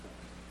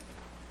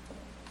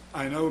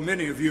I know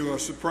many of you are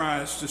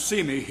surprised to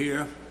see me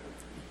here.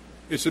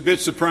 It's a bit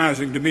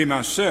surprising to me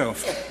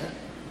myself,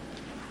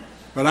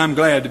 but I'm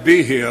glad to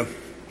be here,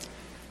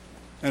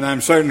 and I'm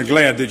certainly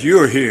glad that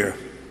you're here.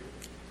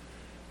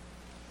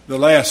 The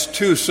last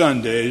 2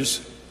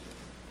 Sundays,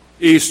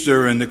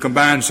 Easter and the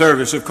combined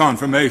service of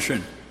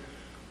confirmation,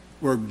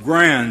 were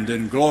grand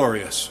and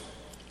glorious.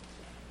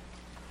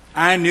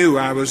 I knew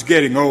I was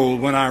getting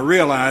old when I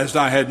realized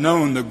I had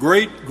known the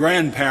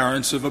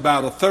great-grandparents of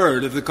about a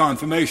third of the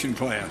confirmation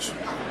class.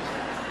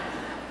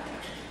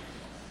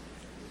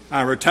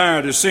 I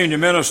retired as senior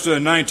minister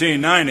in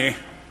 1990.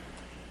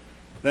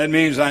 That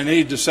means I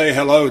need to say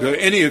hello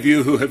to any of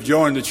you who have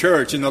joined the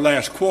church in the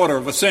last quarter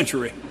of a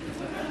century.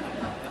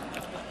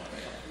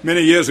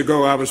 Many years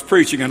ago, I was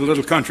preaching in a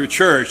little country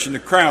church, and the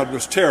crowd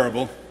was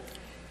terrible.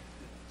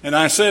 And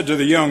I said to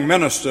the young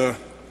minister,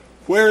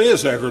 "Where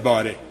is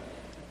everybody?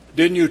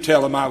 Didn't you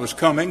tell them I was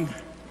coming?"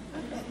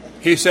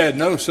 He said,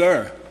 "No,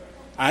 sir.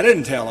 I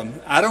didn't tell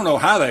them. I don't know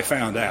how they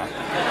found out."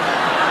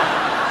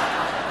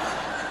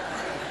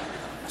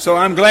 So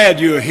I'm glad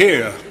you're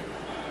here,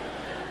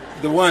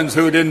 the ones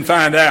who didn't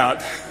find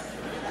out.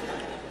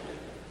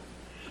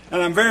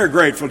 And I'm very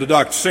grateful to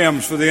Dr.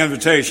 Sims for the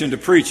invitation to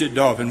preach at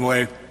Dauphin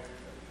Way.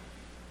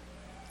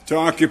 To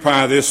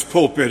occupy this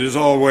pulpit is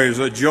always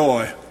a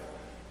joy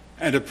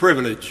and a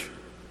privilege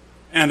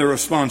and a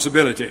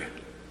responsibility.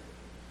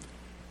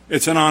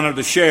 It's an honor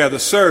to share the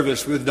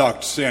service with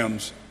Dr.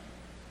 Sims.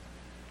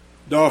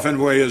 Dauphin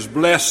Way is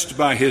blessed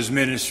by his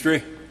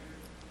ministry,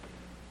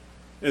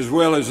 as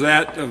well as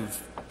that of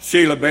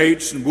Sheila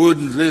Bates and Wood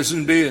and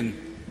Lisenby and,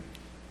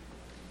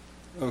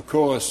 of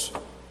course,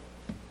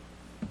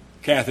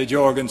 Kathy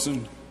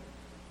Jorgensen.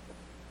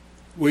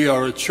 We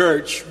are a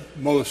church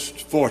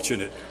most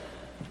fortunate.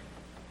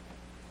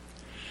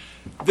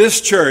 This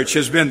church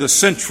has been the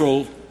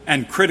central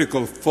and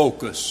critical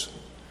focus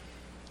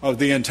of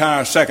the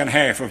entire second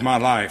half of my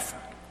life.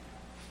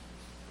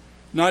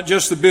 Not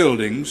just the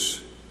buildings,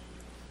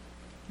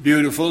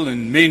 beautiful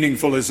and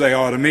meaningful as they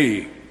are to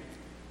me,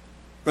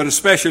 but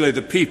especially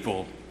the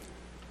people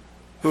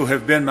who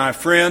have been my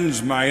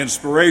friends, my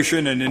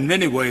inspiration, and in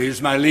many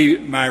ways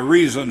my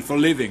reason for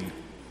living.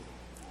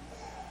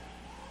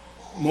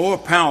 More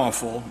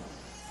powerful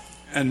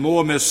and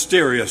more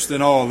mysterious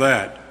than all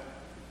that,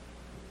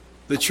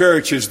 the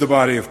church is the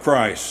body of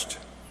Christ,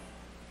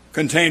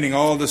 containing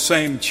all the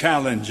same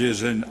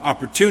challenges and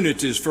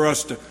opportunities for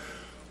us to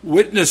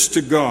witness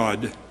to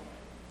God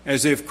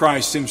as if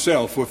Christ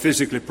himself were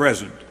physically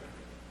present.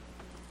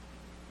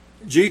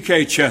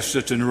 G.K.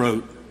 Chesterton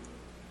wrote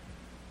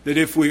that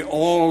if we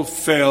all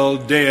fell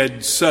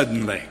dead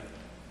suddenly,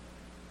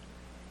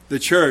 the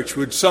church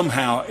would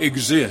somehow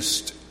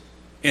exist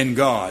in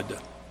God.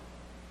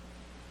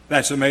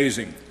 That's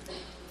amazing.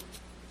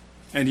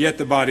 And yet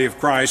the body of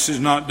Christ is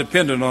not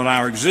dependent on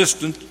our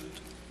existence.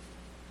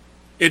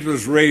 It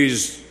was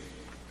raised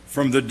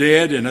from the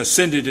dead and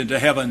ascended into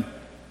heaven.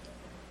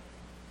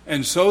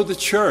 And so the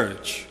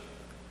church,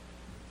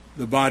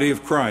 the body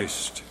of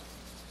Christ,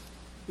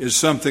 is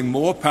something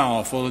more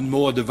powerful and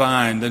more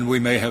divine than we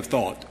may have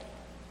thought.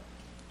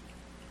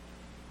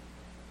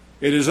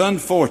 It is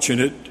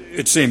unfortunate,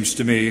 it seems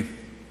to me,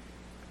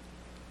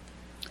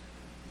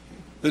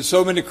 that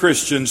so many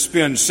Christians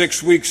spend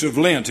 6 weeks of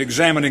Lent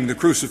examining the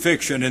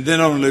crucifixion and then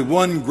only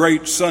one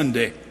great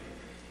Sunday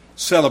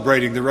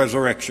celebrating the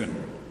resurrection.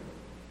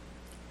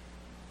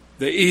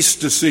 The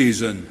Easter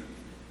season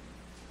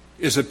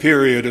is a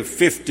period of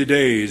 50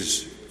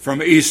 days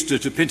from Easter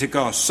to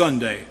Pentecost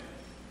Sunday.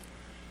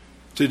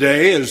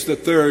 Today is the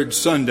 3rd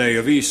Sunday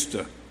of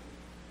Easter.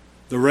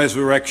 The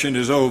resurrection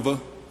is over.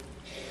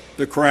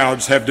 The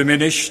crowds have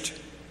diminished.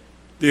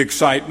 The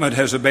excitement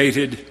has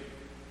abated.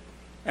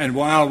 And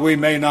while we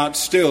may not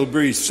still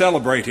be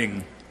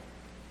celebrating,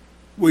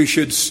 we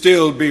should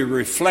still be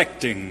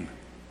reflecting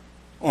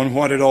on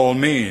what it all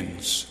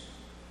means.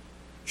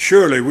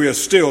 Surely we are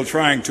still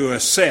trying to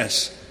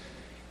assess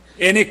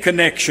any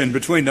connection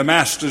between the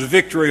Master's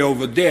victory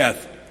over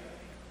death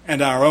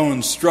and our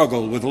own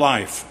struggle with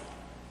life.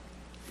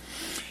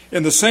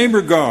 In the same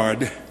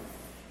regard,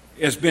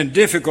 it's been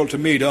difficult to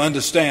me to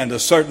understand a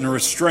certain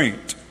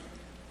restraint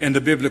in the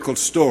biblical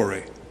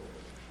story,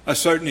 a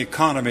certain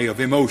economy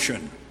of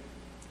emotion.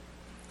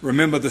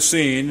 Remember the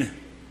scene.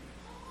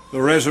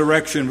 The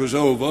resurrection was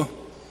over.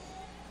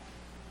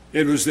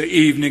 It was the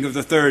evening of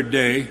the 3rd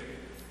day.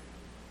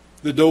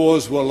 The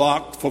doors were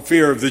locked for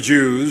fear of the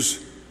Jews.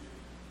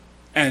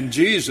 And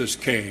Jesus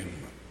came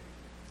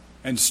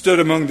and stood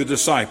among the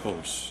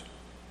disciples.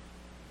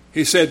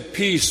 He said,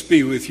 "Peace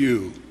be with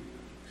you."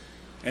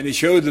 And he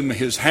showed them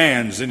his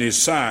hands and his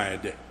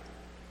side.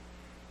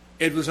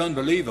 It was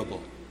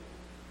unbelievable.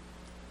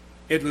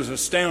 It was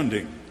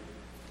astounding.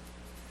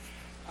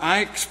 I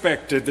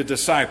expected the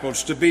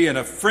disciples to be in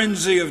a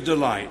frenzy of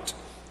delight,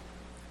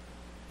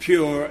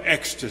 pure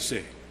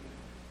ecstasy.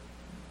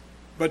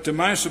 But to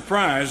my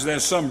surprise,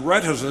 there's some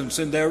reticence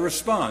in their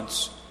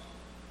response.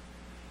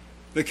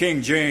 The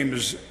King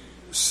James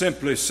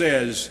simply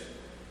says,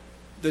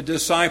 the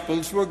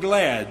disciples were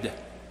glad.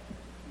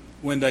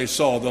 when they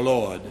saw the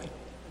Lord.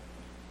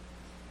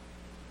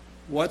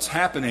 What's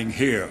happening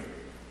here?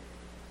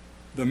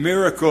 The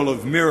miracle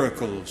of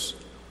miracles,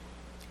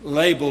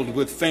 labeled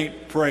with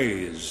faint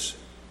praise.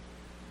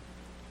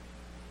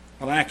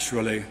 Well,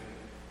 actually,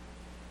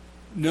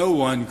 no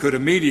one could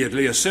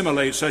immediately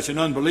assimilate such an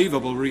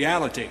unbelievable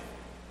reality.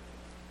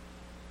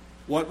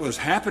 What was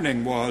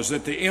happening was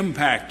that the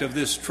impact of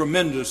this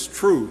tremendous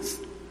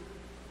truth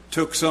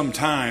took some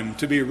time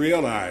to be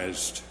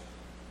realized.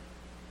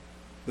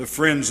 The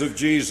friends of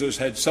Jesus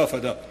had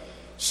suffered a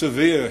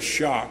severe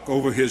shock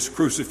over his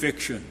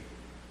crucifixion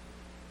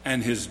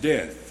and his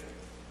death.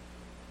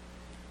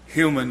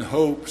 Human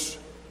hopes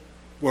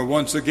were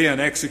once again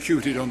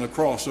executed on the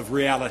cross of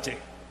reality.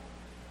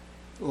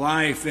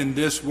 Life in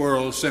this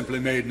world simply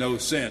made no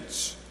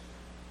sense.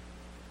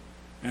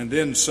 And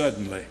then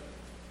suddenly,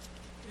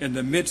 in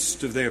the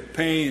midst of their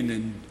pain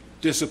and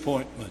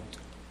disappointment,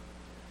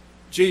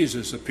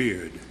 Jesus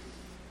appeared.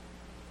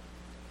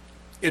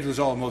 It was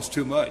almost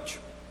too much.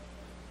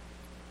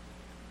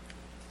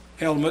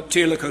 Helmut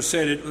Thielicke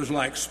said it was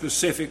like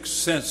specific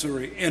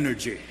sensory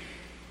energy.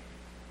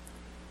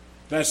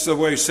 That's the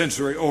way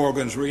sensory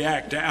organs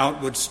react to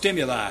outward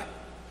stimuli.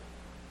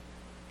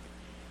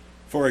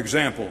 For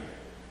example,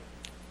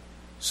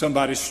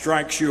 somebody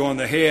strikes you on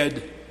the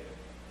head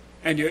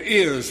and your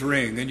ears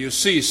ring and you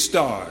see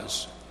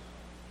stars.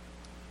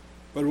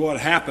 But what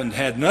happened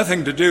had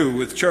nothing to do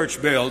with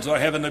church bells or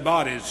heavenly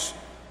bodies.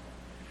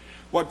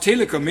 What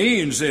Thielicke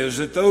means is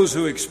that those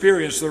who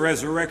experienced the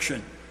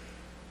resurrection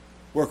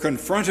were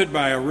confronted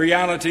by a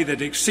reality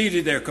that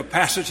exceeded their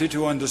capacity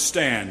to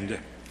understand.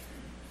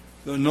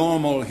 The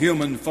normal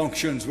human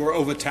functions were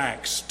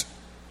overtaxed.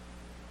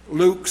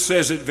 Luke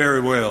says it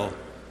very well.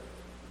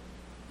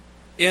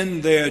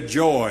 In their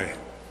joy,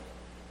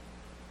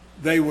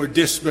 they were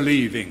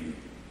disbelieving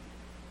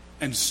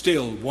and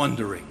still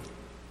wondering.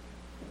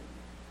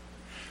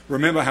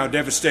 Remember how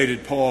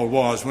devastated Paul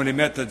was when he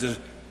met the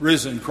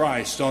risen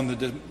Christ on the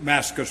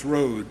Damascus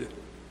road.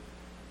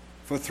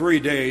 For 3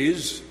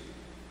 days,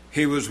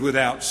 he was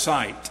without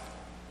sight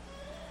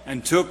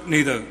and took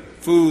neither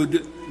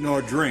food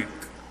nor drink.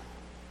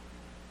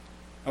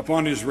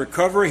 Upon his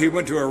recovery, he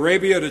went to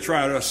Arabia to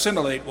try to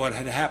assimilate what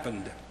had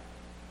happened.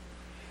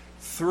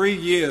 3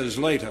 years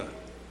later,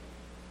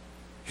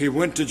 he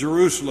went to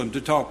Jerusalem to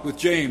talk with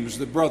James,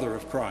 the brother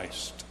of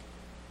Christ.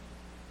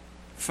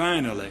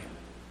 Finally,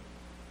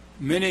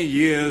 many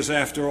years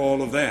after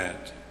all of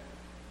that,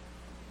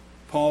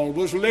 Paul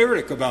was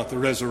lyric about the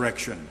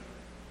resurrection.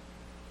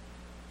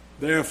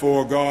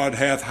 Therefore God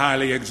hath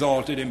highly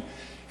exalted him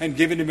and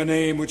given him a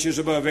name which is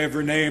above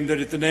every name, that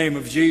at the name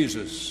of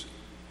Jesus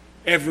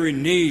every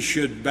knee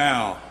should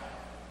bow,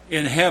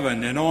 in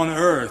heaven and on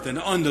earth and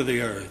under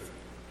the earth,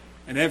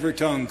 and every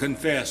tongue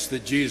confess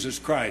that Jesus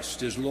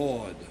Christ is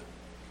Lord.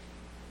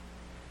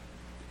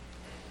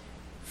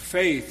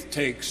 Faith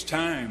takes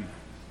time.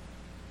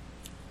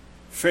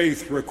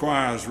 Faith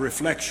requires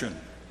reflection.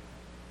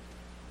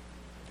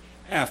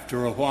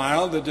 After a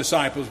while, the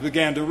disciples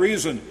began to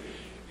reason.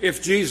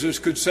 If Jesus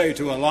could say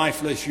to a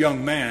lifeless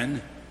young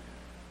man,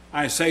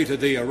 I say to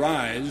thee,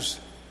 arise,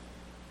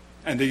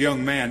 and the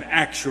young man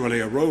actually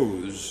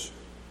arose,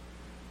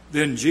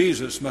 then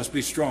Jesus must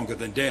be stronger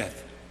than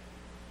death.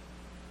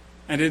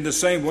 And in the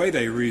same way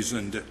they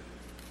reasoned.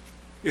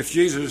 If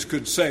Jesus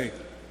could say,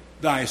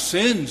 thy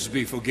sins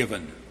be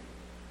forgiven,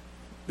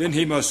 then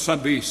he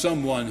must be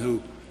someone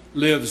who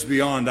lives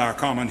beyond our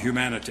common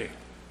humanity.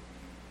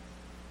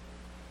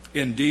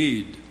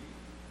 Indeed,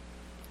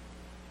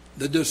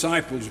 the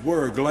disciples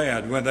were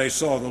glad when they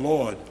saw the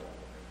Lord.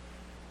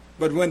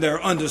 But when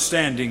their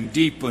understanding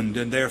deepened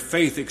and their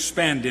faith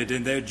expanded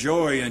and their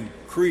joy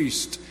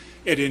increased,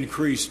 it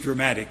increased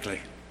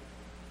dramatically.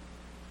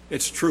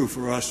 It's true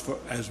for us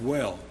as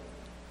well.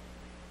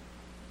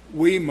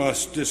 We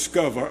must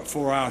discover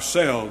for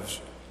ourselves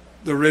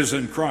the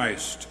risen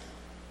Christ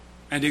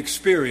and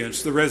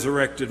experience the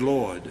resurrected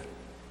Lord.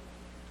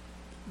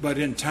 But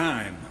in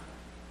time,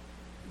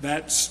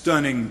 that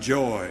stunning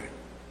joy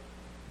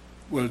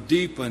will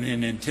deepen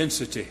in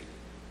intensity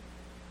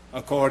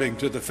according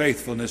to the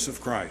faithfulness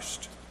of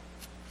Christ.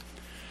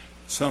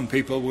 Some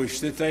people wish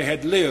that they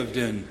had lived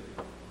in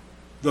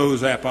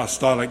those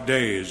apostolic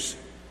days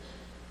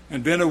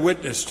and been a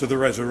witness to the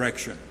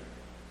resurrection.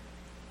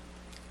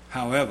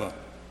 However,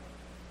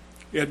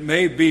 it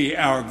may be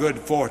our good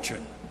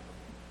fortune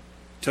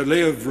to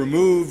live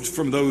removed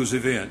from those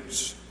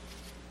events.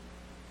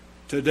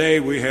 Today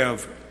we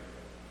have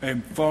a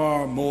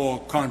far more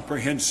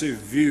comprehensive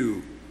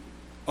view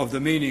of the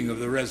meaning of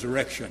the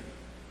resurrection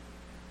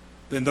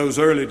than those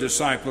early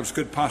disciples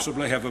could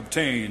possibly have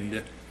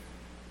obtained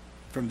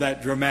from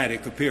that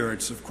dramatic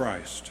appearance of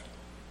Christ.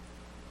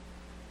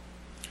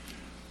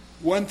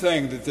 One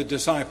thing that the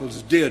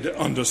disciples did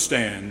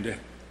understand,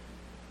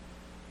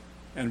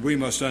 and we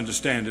must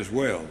understand as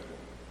well,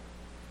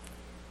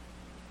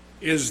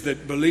 is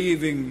that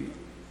believing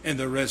in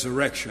the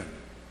resurrection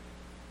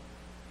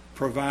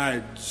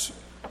provides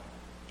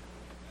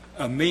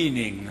a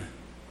meaning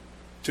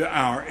to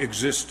our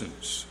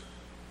existence.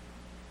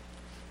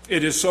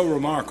 It is so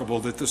remarkable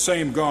that the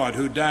same God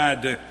who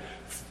died to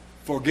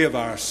forgive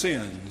our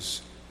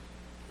sins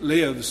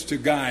lives to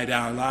guide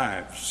our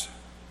lives.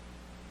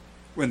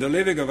 When the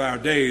living of our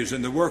days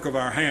and the work of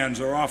our hands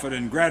are offered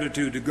in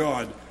gratitude to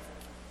God,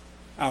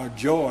 our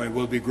joy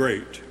will be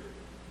great.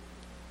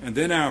 And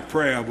then our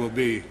prayer will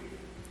be,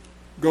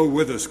 "Go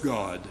with us,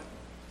 God,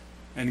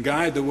 and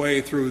guide the way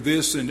through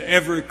this and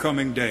every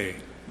coming day,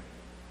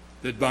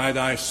 that by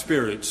thy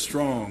Spirit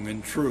strong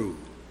and true,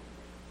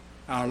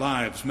 our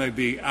lives may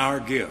be our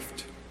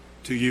gift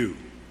to you."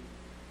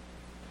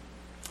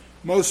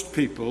 Most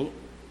people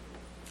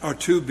are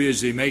too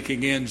busy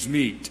making ends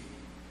meet,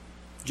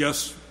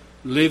 just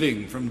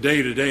living from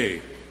day to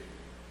day,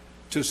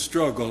 to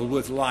struggle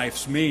with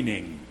life's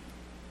meaning.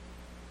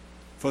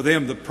 For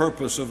them, the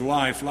purpose of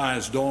life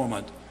lies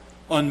dormant,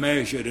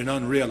 unmeasured, and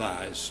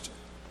unrealized.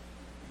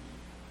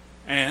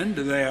 And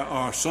there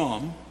are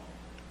some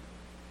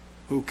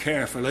who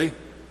carefully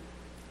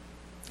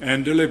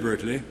and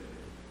deliberately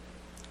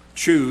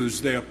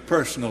choose their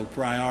personal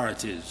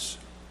priorities: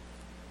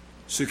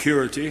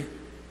 security,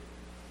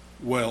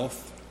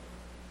 wealth,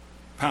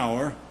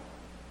 power,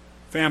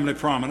 family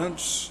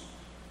prominence,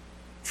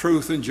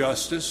 truth and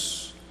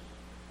justice,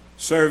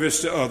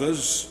 service to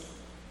others,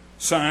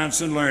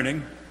 science and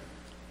learning.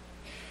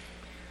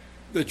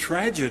 The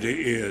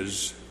tragedy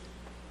is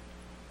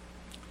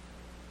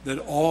that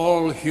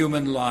all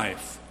human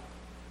life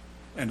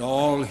and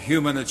all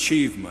human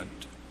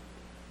achievement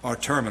are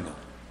terminal.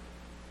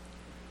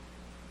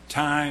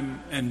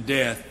 Time and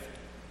death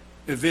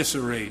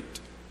eviscerate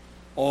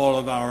all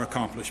of our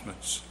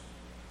accomplishments.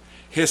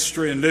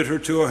 History and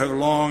literature have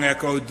long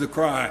echoed the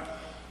cry,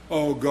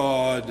 "Oh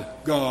God,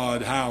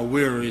 God, how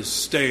weary,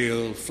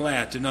 stale,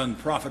 flat, and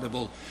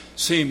unprofitable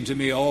seem to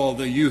me all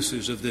the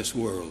uses of this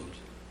world."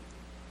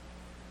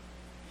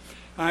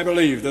 I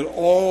believe that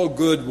all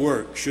good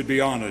work should be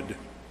honored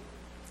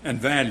and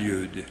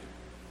valued,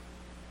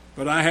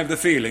 but I have the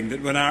feeling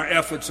that when our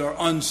efforts are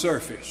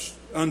unselfish,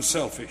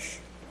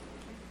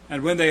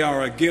 and when they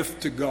are a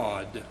gift to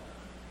God,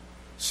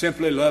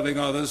 simply loving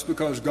others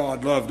because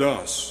God loved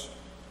us,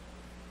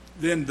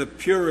 then the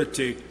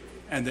purity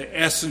and the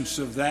essence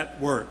of that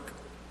work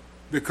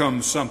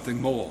becomes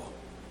something more.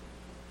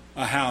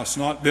 A house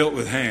not built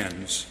with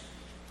hands,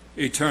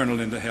 eternal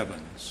in the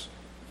heavens.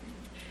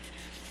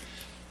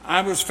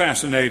 I was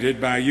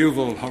fascinated by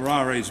Yuval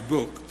Harari's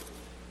book,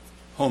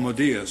 Homo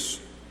Deus.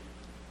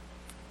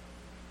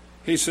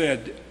 He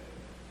said,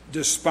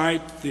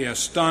 despite the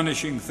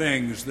astonishing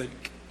things that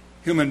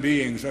human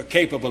beings are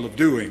capable of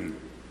doing,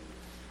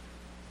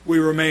 we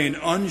remain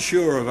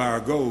unsure of our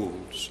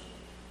goals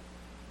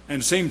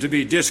and seem to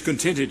be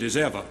discontented as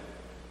ever.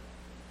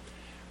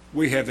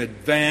 We have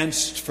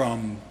advanced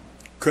from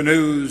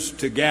canoes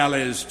to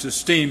galleys to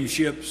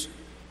steamships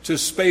to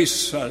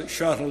space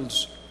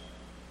shuttles,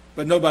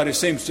 but nobody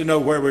seems to know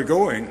where we're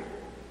going.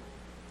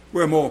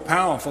 We're more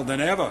powerful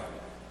than ever,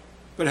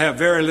 but have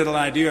very little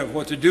idea of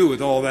what to do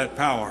with all that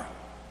power.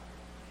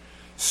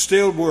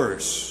 Still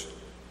worse,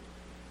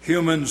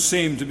 humans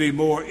seem to be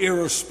more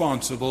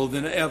irresponsible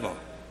than ever.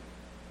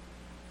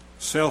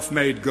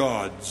 Self-made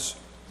gods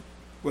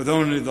with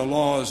only the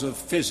laws of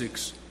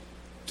physics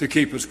to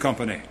keep us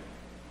company.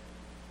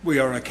 We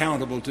are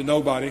accountable to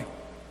nobody,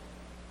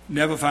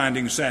 never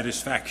finding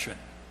satisfaction.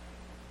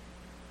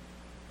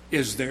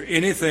 Is there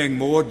anything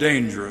more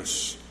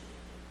dangerous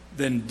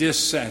than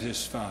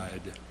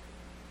dissatisfied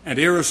and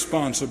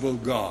irresponsible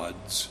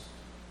gods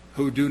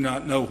who do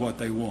not know what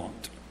they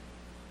want?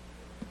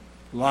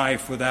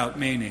 Life without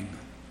meaning,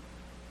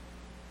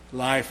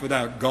 life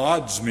without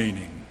God's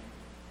meaning,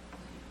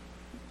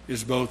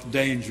 is both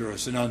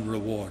dangerous and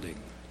unrewarding.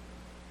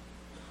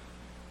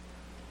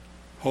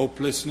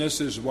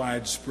 Hopelessness is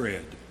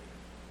widespread.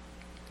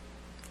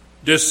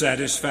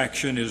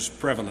 Dissatisfaction is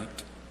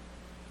prevalent.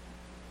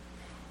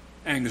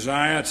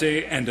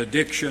 Anxiety and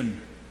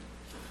addiction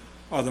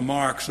are the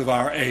marks of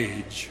our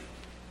age.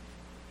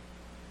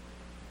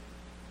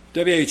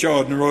 W.H.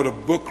 Auden wrote a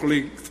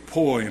book-length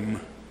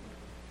poem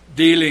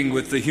dealing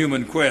with the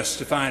human quest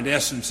to find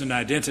essence and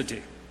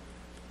identity,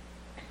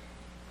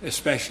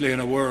 especially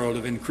in a world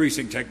of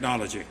increasing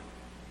technology.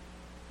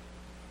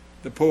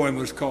 The poem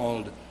was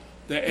called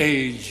 "The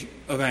Age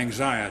of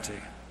Anxiety."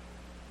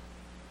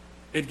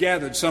 It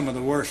gathered some of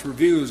the worst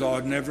reviews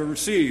Auden ever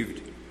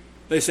received.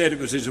 They said it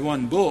was his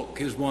one book,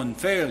 his one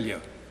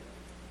failure.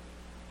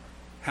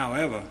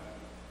 However,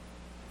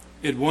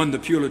 it won the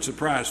Pulitzer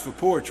Prize for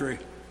Poetry,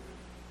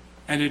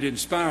 and it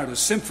inspired a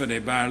symphony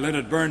by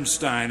Leonard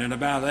Bernstein and a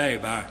ballet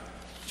by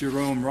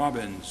Jerome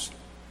Robbins.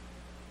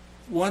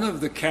 One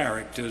of the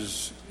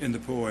characters in the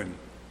poem,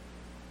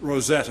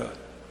 Rosetta,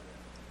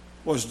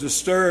 was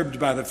disturbed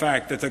by the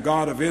fact that the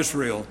God of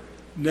Israel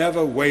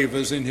never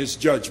wavers in his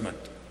judgment.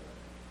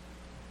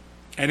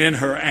 And in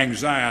her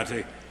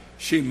anxiety,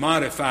 she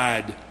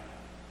modified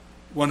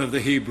one of the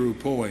Hebrew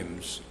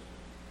poems.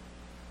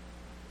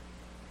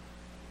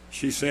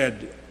 She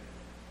said,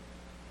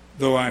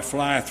 "Though I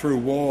fly through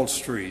Wall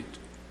Street,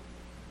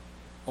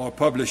 or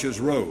Publishers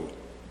Row,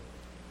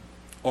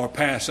 or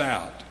pass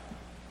out,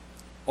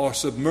 or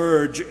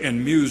submerged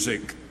in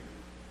music,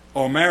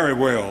 or marry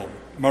well,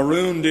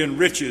 marooned in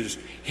riches,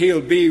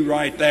 he'll be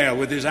right there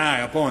with his eye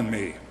upon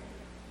me.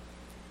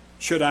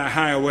 Should I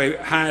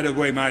hide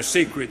away my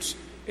secrets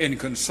in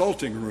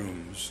consulting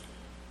rooms,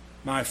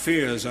 my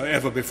fears are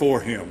ever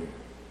before him.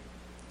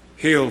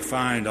 He'll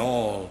find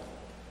all.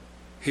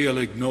 He'll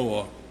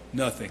ignore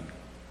nothing.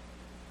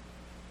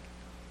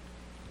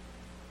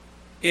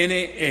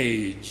 Any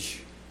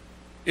age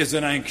is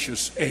an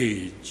anxious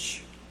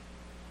age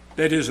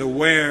that is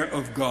aware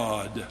of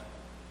God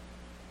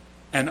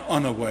and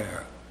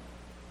unaware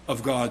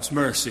of God's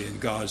mercy and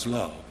God's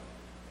love.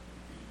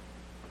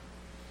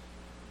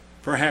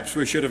 Perhaps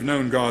we should have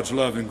known God's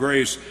love and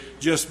grace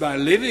just by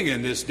living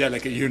in this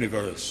delicate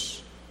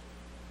universe.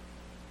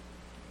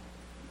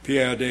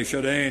 Pierre de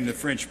Chardin, the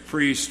French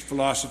priest,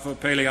 philosopher,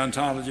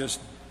 paleontologist,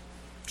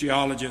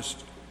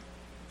 geologist,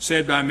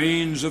 said, by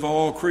means of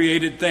all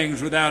created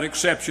things without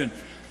exception,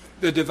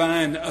 the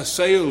divine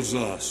assails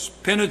us,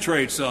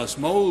 penetrates us,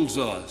 molds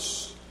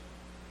us.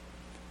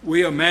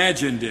 We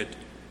imagined it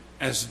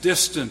as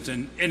distant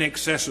and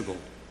inaccessible,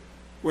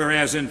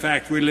 whereas in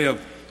fact we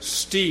live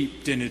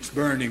steeped in its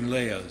burning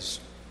layers.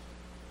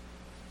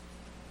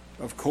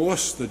 Of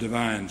course the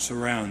divine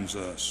surrounds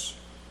us.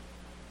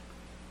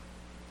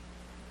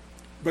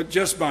 But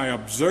just by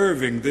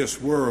observing this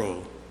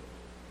world,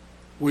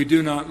 we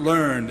do not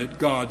learn that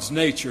God's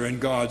nature and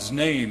God's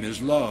name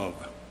is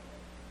love.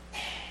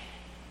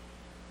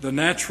 The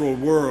natural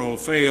world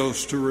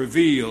fails to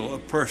reveal a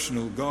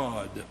personal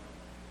God.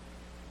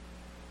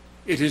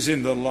 It is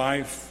in the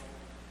life,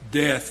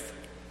 death,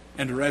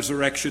 and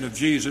resurrection of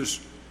Jesus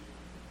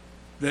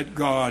that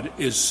God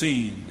is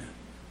seen,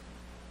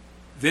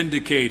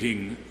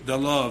 vindicating the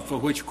love for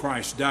which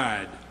Christ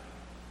died,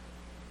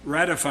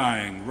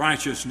 ratifying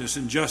righteousness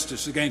and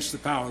justice against the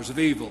powers of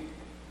evil,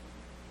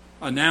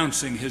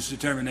 announcing his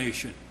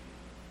determination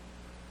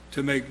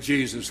to make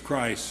Jesus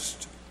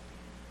Christ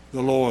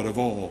the Lord of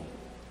all.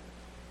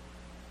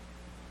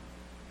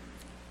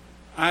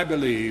 I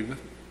believe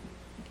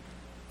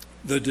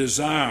the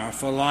desire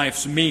for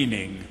life's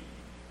meaning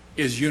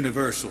is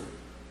universal,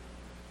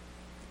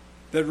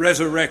 that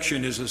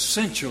resurrection is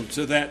essential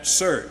to that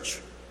search.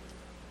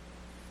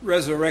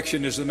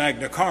 Resurrection is the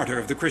Magna Carta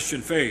of the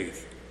Christian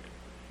faith.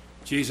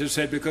 Jesus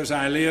said, because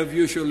I live,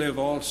 you shall live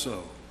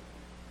also.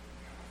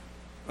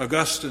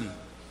 Augustine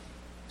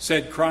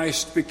said,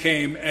 Christ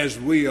became as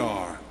we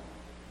are,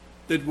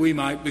 that we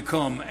might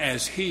become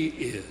as he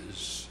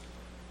is.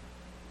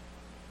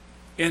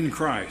 In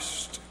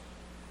Christ,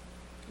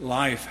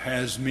 life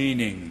has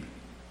meaning.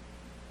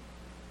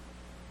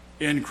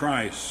 In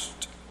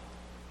Christ,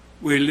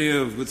 we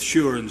live with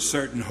sure and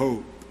certain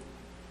hope.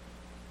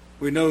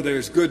 We know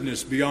there's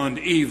goodness beyond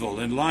evil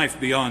and life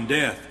beyond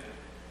death.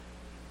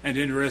 And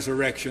in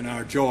resurrection,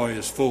 our joy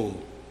is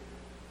full.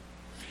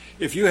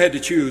 If you had to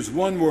choose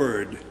one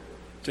word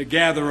to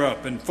gather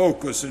up and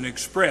focus and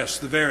express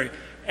the very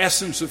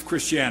essence of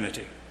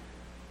Christianity,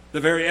 the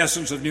very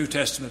essence of New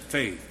Testament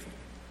faith,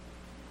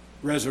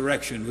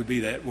 resurrection would be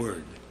that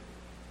word.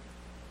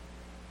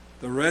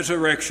 The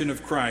resurrection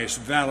of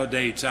Christ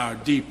validates our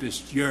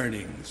deepest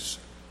yearnings.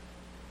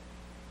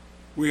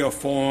 We are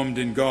formed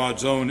in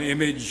God's own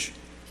image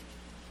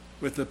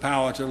with the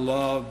power to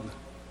love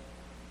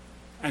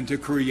and to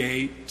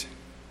create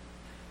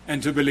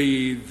and to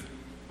believe.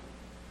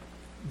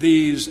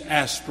 These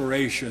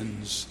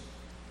aspirations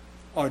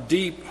are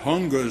deep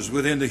hungers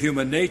within the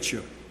human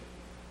nature.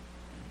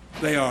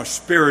 They are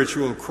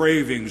spiritual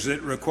cravings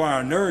that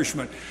require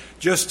nourishment,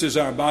 just as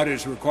our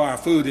bodies require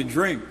food and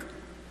drink.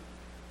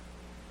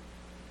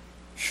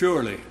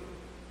 Surely,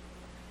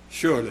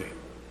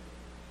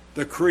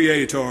 the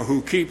Creator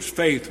who keeps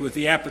faith with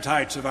the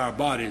appetites of our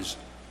bodies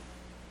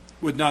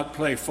would not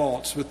play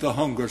false with the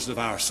hungers of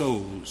our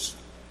souls.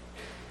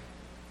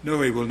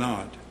 No, he will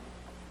not.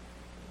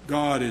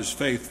 God is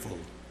faithful,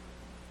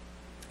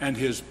 and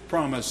his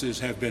promises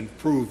have been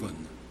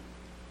proven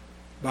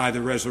by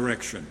the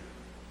resurrection.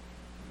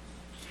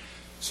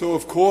 So,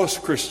 of course,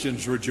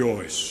 Christians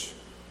rejoice.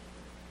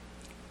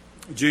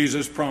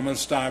 Jesus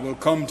promised, I will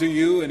come to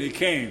you, and he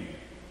came.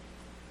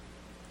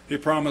 He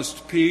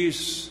promised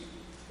peace,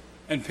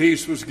 and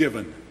peace was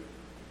given.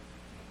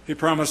 He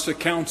promised a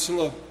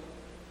counselor,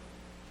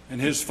 and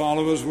his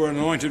followers were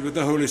anointed with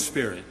the Holy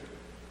Spirit.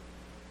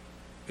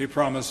 He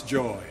promised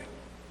joy,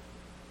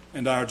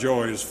 and our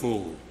joy is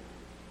full.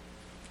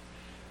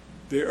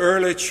 The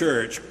early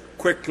church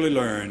quickly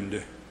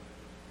learned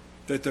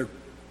that the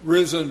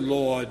risen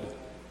Lord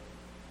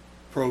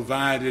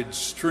provided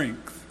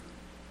strength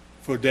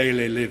for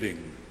daily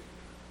living.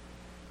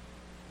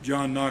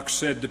 John Knox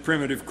said the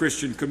primitive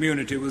Christian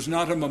community was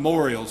not a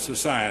memorial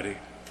society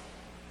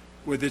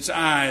with its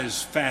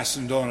eyes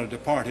fastened on a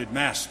departed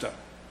master.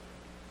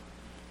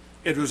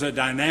 It was a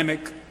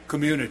dynamic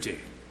community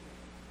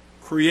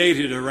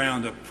created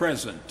around a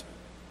present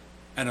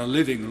and a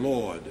living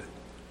Lord.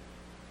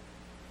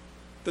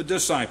 The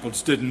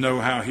disciples didn't know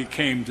how he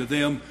came to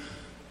them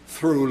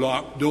through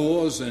locked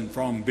doors and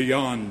from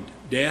beyond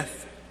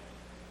death,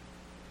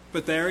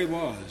 but there he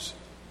was,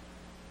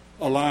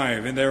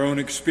 alive in their own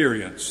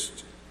experience,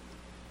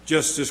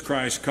 just as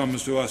Christ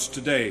comes to us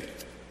today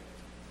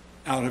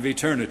out of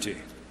eternity,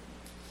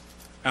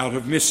 out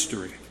of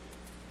mystery.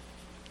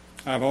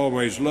 I've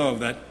always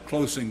loved that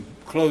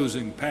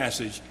closing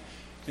passage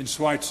in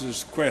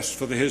Schweitzer's quest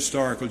for the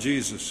historical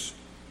Jesus.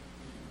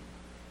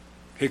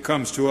 He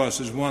comes to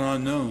us as one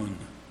unknown,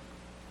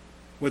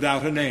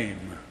 without a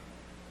name.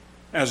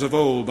 As of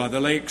old by the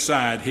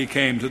lakeside he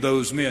came to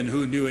those men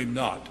who knew him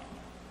not.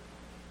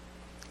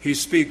 He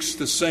speaks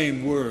the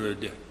same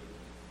word,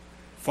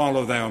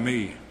 "Follow thou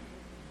me,"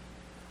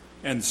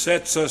 and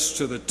sets us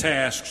to the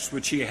tasks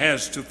which he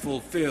has to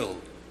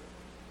fulfill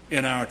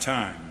in our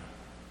time.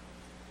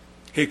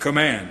 He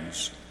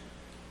commands,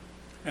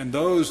 and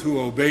those who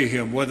obey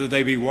him, whether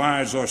they be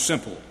wise or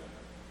simple,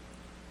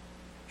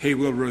 he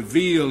will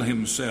reveal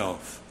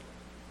himself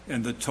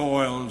in the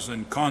toils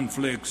and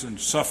conflicts and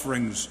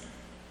sufferings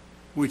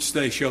which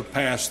they shall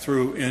pass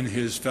through in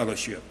his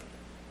fellowship.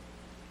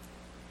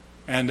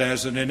 And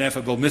as an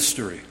ineffable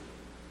mystery,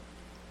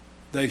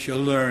 they shall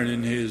learn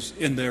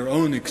in their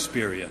own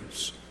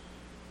experience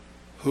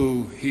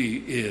who he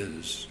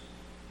is.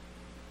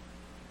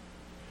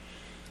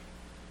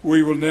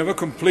 We will never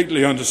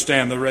completely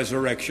understand the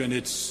resurrection.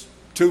 It's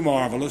too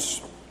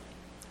marvelous,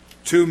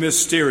 too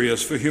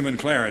mysterious for human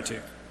clarity.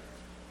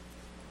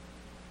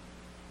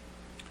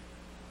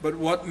 But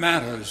what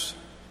matters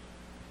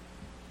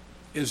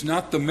is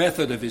not the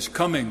method of his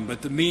coming,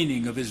 but the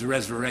meaning of his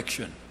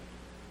resurrection.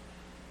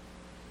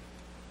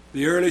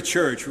 The early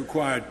church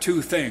required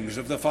two things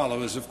of the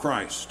followers of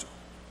Christ.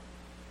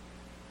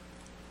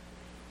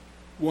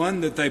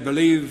 One, that they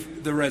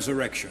believe the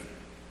resurrection.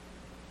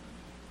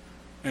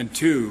 And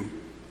two,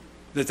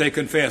 that they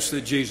confess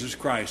that Jesus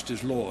Christ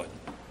is Lord.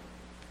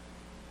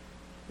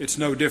 It's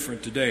no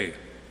different today.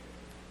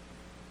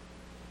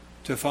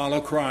 To follow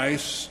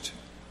Christ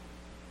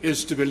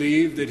is to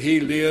believe that he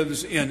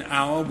lives in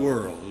our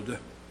world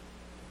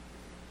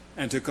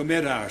and to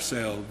commit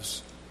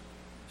ourselves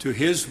to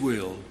his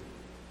will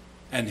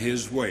and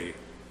his way.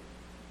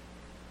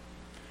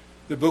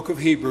 The book of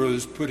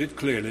Hebrews put it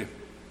clearly.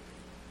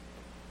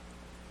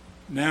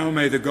 Now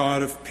may the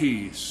God of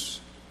peace,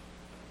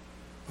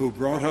 who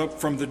brought up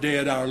from the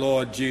dead our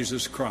Lord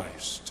Jesus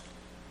Christ,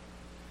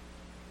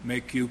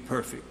 make you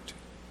perfect.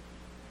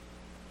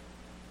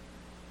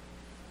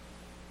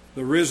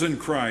 The risen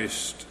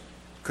Christ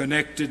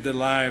connected the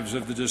lives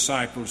of the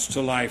disciples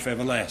to life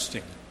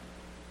everlasting,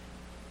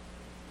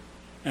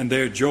 and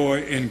their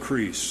joy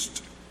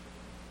increased.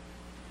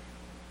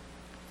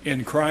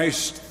 In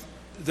Christ,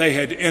 they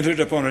had entered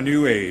upon a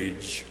new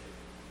age.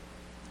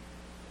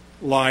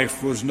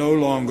 Life was no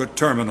longer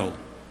terminal.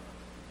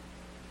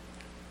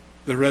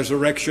 The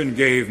resurrection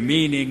gave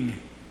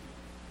meaning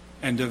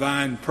and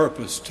divine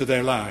purpose to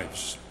their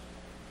lives.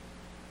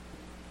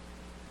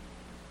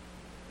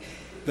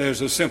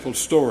 There's a simple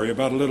story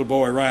about a little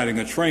boy riding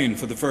a train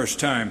for the first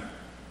time.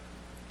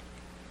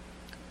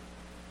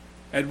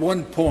 At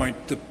one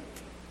point, the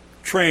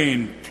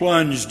train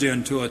plunged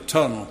into a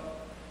tunnel,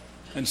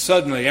 and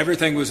suddenly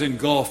everything was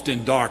engulfed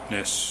in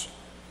darkness.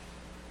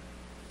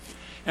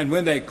 And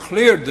when they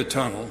cleared the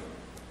tunnel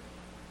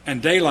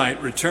and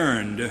daylight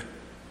returned,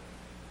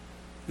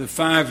 the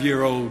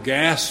 5-year-old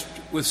gasped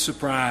with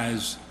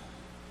surprise,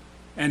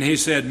 and he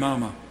said,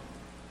 "Mama,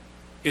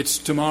 it's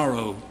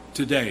tomorrow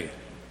today."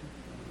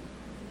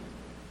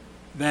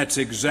 That's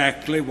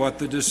exactly what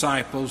the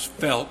disciples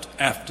felt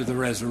after the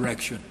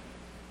resurrection.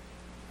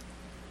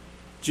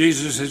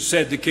 Jesus had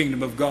said the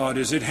kingdom of God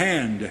is at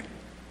hand,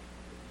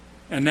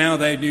 and now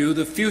they knew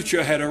the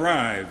future had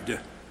arrived.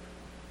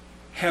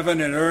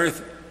 Heaven and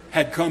earth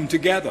had come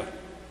together.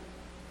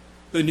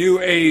 The new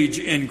age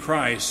in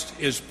Christ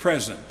is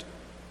present,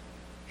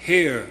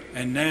 here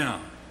and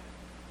now.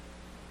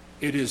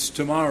 It is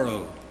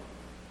tomorrow,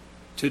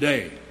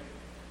 today.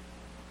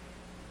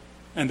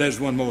 And there's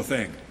one more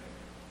thing.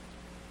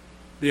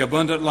 The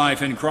abundant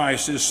life in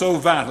Christ is so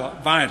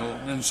vital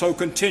and so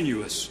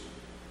continuous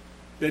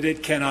that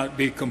it cannot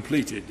be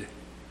completed,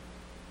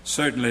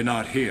 certainly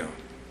not here.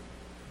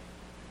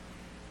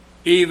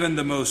 Even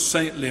the most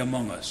saintly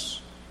among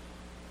us,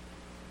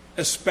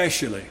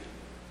 especially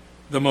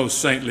the most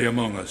saintly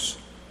among us,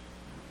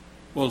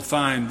 will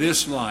find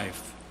this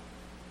life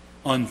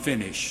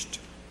unfinished.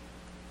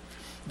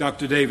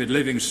 Dr. David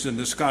Livingstone,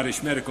 the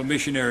Scottish medical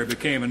missionary,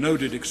 became a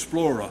noted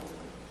explorer,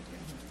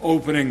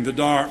 opening the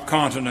dark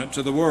continent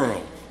to the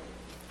world.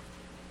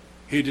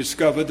 He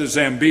discovered the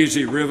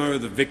Zambezi River,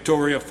 the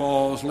Victoria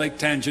Falls, Lake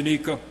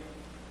Tanganyika.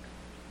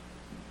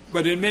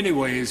 But in many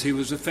ways, he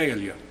was a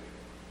failure.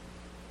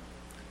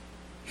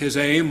 His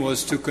aim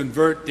was to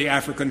convert the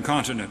African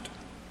continent,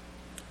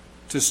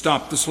 to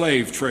stop the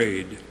slave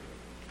trade,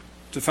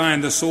 to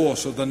find the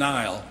source of the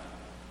Nile.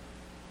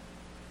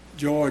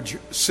 George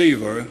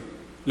Seaver,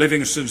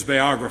 Livingstone's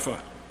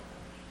biographer,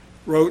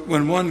 wrote,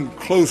 "When one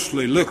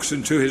closely looks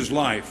into his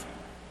life,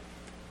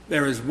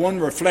 there is one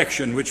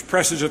reflection which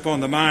presses upon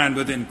the mind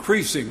with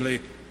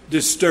increasingly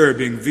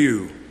disturbing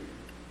view,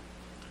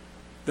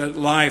 that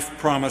life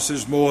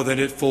promises more than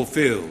it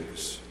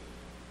fulfills.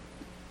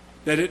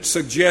 that it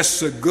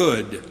suggests a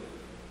good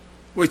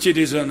which it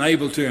is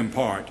unable to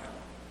impart.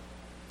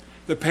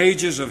 The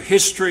pages of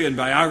history and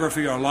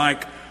biography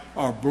alike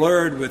are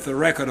blurred with the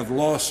record of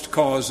lost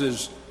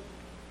causes,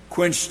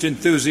 quenched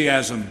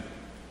enthusiasm,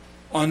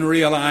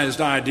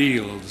 unrealized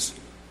ideals,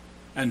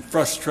 and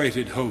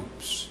frustrated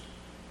hopes.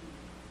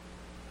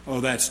 Oh,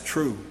 that's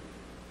true.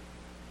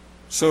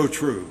 So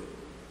true.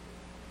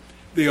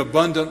 The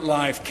abundant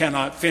life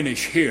cannot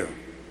finish here.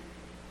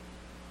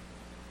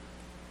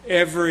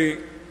 Every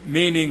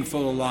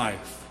meaningful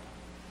life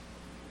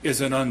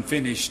is an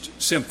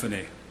unfinished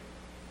symphony.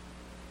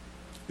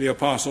 The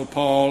Apostle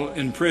Paul,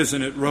 in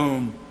prison at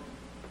Rome,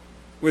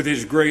 with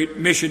his great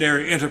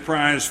missionary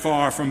enterprise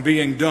far from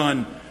being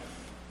done,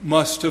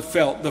 must have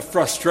felt the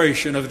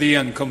frustration of the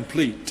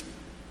incomplete.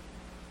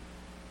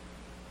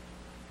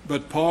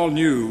 But Paul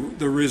knew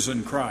the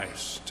risen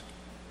Christ,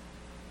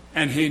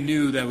 and he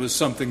knew there was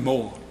something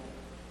more.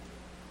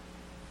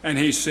 And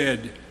he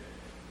said,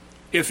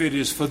 if it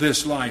is for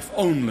this life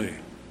only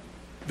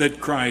that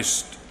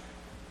Christ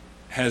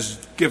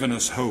has given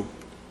us hope,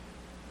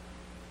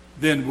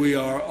 then we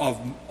are of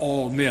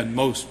all men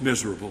most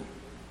miserable.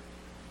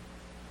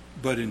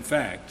 But in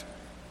fact,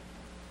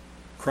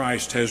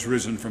 Christ has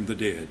risen from the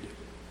dead.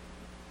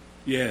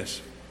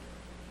 Yes,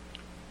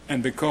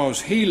 and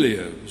because he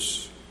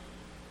lives,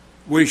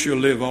 we shall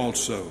live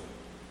also.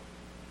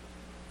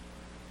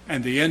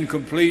 And the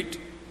incomplete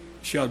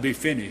shall be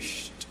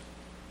finished,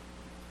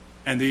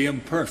 and the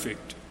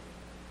imperfect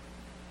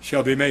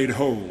shall be made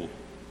whole.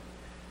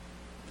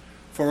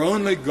 For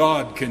only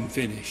God can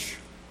finish.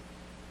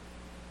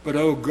 But,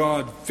 oh,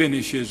 God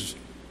finishes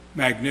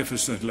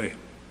magnificently.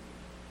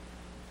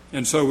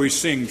 And so we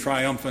sing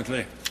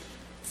triumphantly,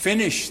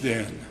 finish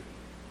then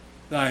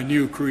thy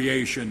new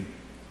creation.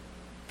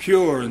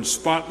 Pure and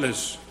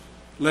spotless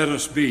let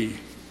us be.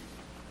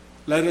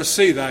 Let us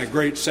see thy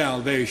great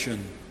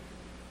salvation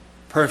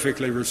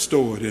perfectly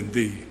restored in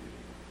thee.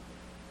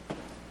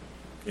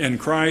 In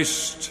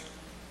Christ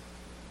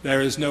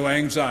there is no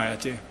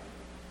anxiety.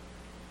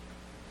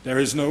 There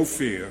is no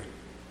fear.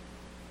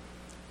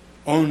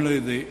 Only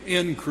the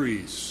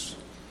increase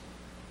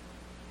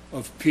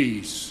of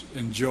peace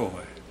and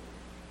joy.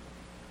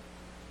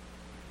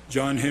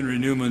 John Henry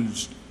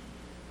Newman's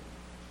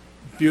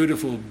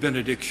beautiful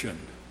benediction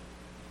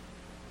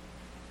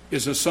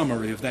is a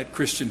summary of that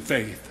Christian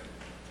faith.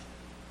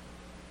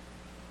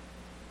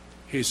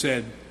 He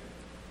said,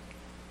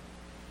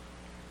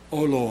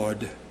 O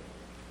Lord,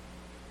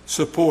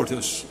 support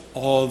us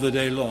all the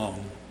day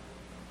long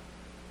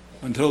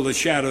until the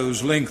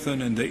shadows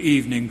lengthen and the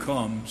evening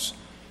comes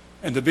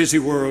and the busy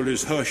world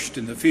is hushed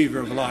and the fever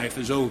of life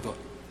is over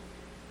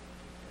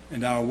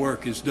and our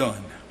work is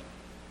done.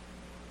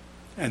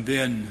 And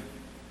then,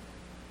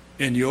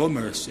 in your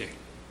mercy,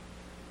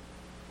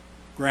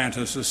 grant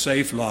us a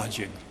safe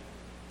lodging,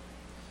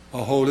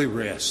 a holy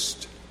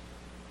rest,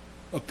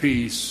 a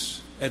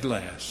peace at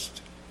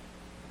last,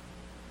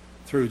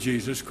 through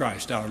Jesus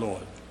Christ our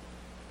Lord.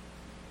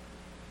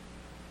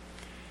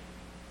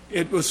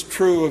 It was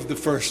true of the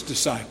first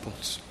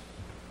disciples.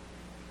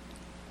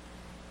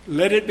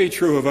 Let it be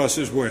true of us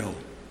as well,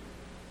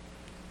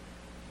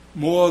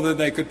 more than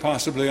they could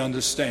possibly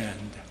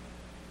understand.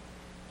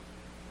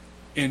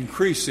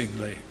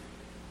 Increasingly,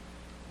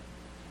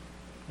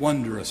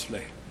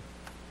 wondrously,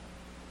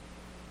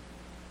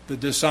 the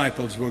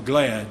disciples were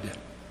glad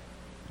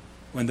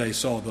when they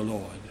saw the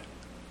Lord.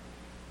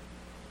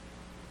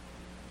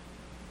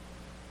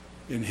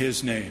 In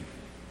his name,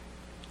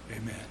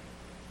 amen.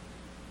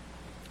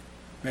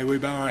 May we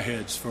bow our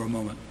heads for a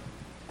moment.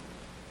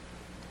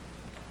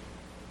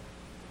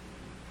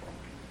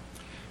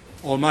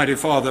 Almighty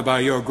Father,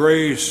 by your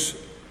grace,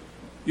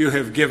 you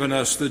have given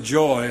us the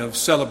joy of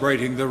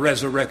celebrating the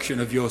resurrection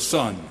of your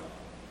Son.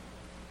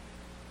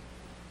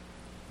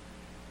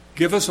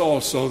 Give us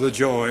also the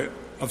joy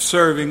of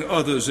serving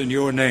others in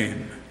your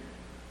name.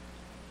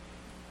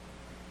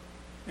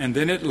 And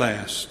then at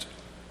last,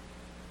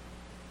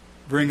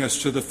 bring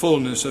us to the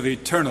fullness of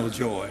eternal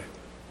joy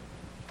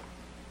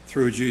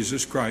through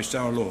Jesus Christ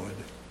our Lord.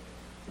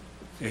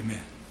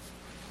 Amen.